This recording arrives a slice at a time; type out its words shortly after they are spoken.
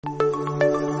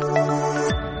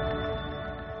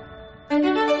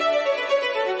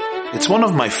It's one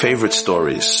of my favorite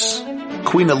stories.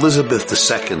 Queen Elizabeth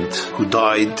II, who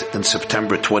died in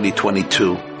September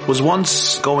 2022, was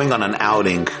once going on an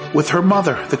outing with her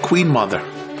mother, the Queen Mother.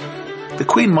 The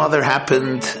Queen Mother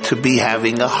happened to be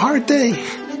having a hard day.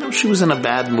 She was in a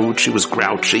bad mood, she was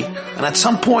grouchy, and at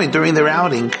some point during their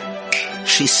outing,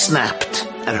 she snapped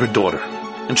at her daughter.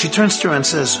 And she turns to her and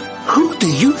says, "Who do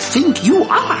you think you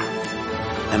are?"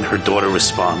 And her daughter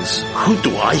responds, "Who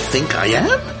do I think I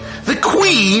am? The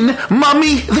Queen,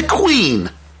 Mommy, the Queen."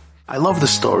 I love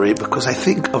this story because I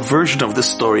think a version of this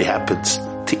story happens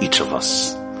to each of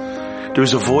us.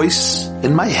 There's a voice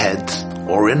in my head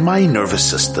or in my nervous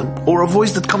system or a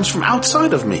voice that comes from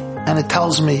outside of me and it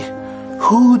tells me,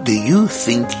 "Who do you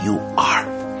think you are?"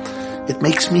 It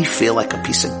makes me feel like a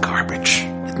piece of garbage.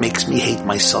 It makes me hate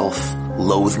myself,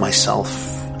 loathe myself,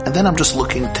 and then I'm just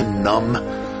looking to numb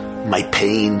my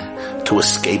pain, to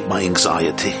escape my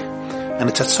anxiety. And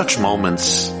it's at such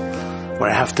moments where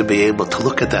I have to be able to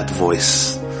look at that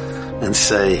voice and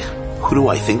say, who do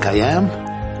I think I am?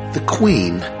 The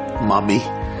Queen, Mommy,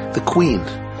 the Queen.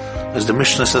 As the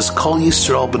Mishnah says, Kol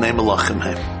Yisrael b'nei Malachim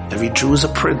he. Every Jew is a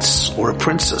prince or a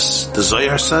princess. The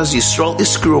Zohar says, Yisrael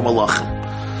iskru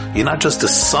Malachim. You're not just the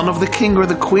son of the king or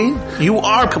the queen, you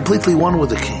are completely one with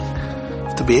the king.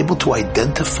 To be able to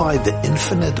identify the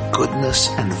infinite goodness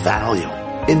and value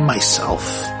in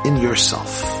myself, in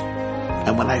yourself.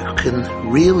 And when I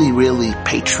can really, really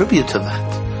pay tribute to that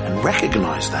and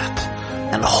recognize that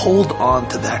and hold on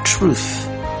to that truth,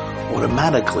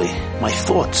 automatically my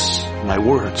thoughts, my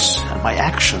words, and my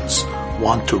actions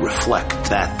want to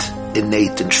reflect that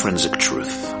innate intrinsic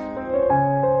truth.